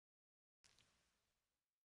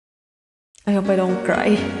I hope I don't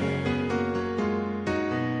cry.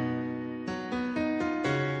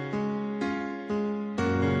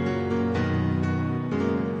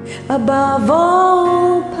 Above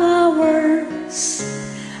all powers,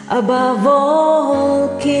 above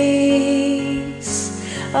all kings,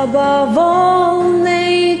 above all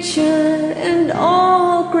nature and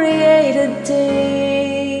all created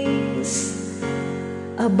things,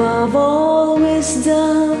 above all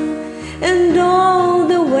wisdom and all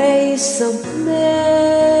the ways of men,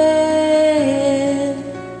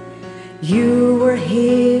 you were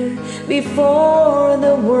here before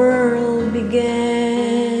the world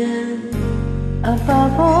began.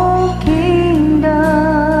 Above all kingdoms,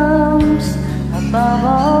 above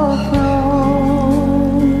all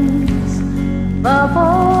thrones, above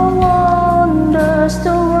all wonders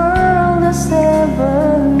the world has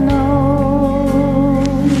ever known,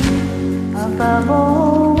 above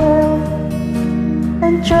all wealth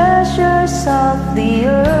and treasures of the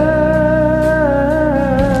earth,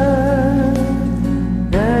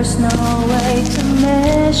 there's no way to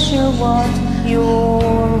measure what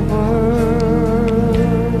you're worth.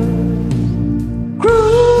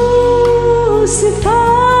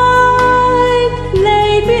 Crucified,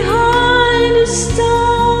 laid behind a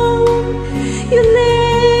stone, you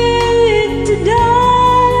lived to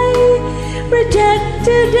die,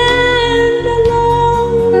 rejected and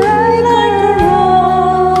alone, like a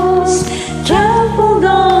rose trampled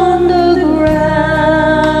on the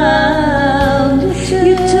ground.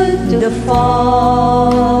 You took the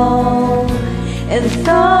fall and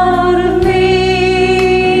thought of me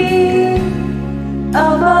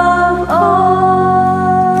above all.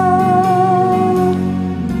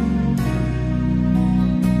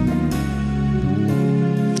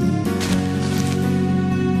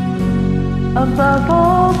 Above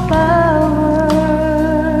all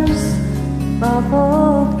powers, above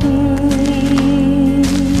all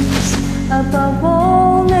kings, above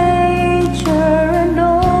all nature and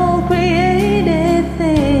all created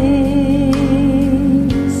things,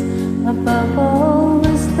 above all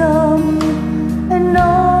wisdom and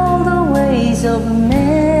all the ways of men,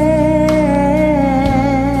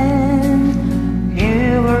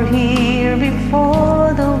 you were here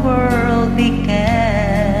before the world began.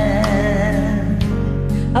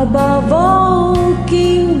 Above all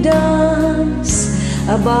kingdoms,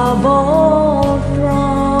 above all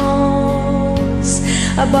thrones,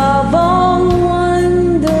 above all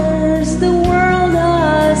wonders the world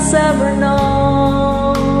has ever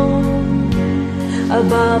known,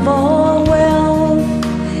 above all wealth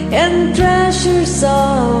and treasures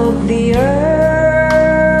of the earth,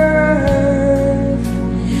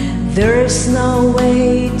 there's no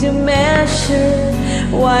way to measure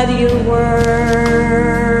what you're worth.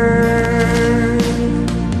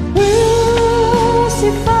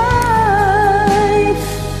 Crucified,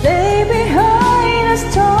 lay behind a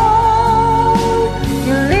stone,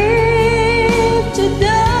 you live to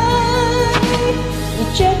die,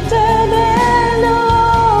 rejected and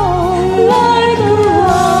alone, Like a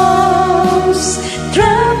rose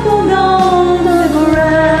trampled on the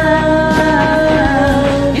ground,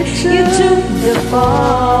 you took the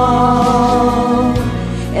fall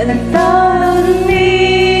and thought of me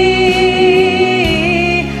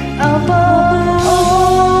above all.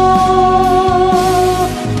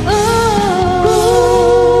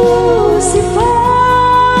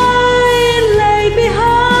 Crucified, lay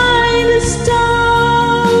behind a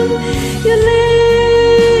stone, you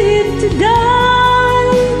lived to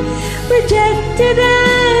die, rejected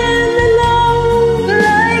and alone,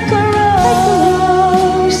 Like a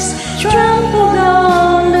rose trampled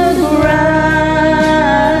on the ground.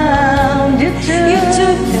 You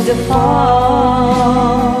took the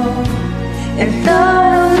fall and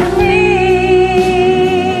thought of me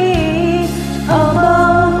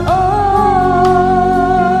above all,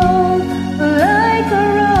 like a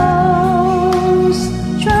rose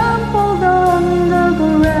trampled on the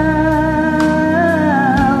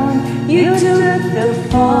ground. You took the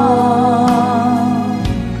fall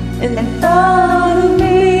and thought of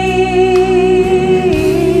me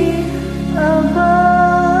above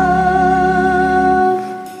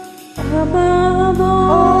all.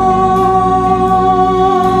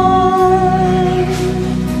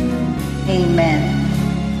 Amen.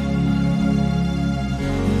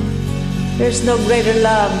 There's no greater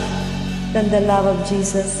love than the love of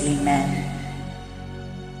Jesus. Amen.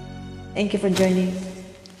 Thank you for joining.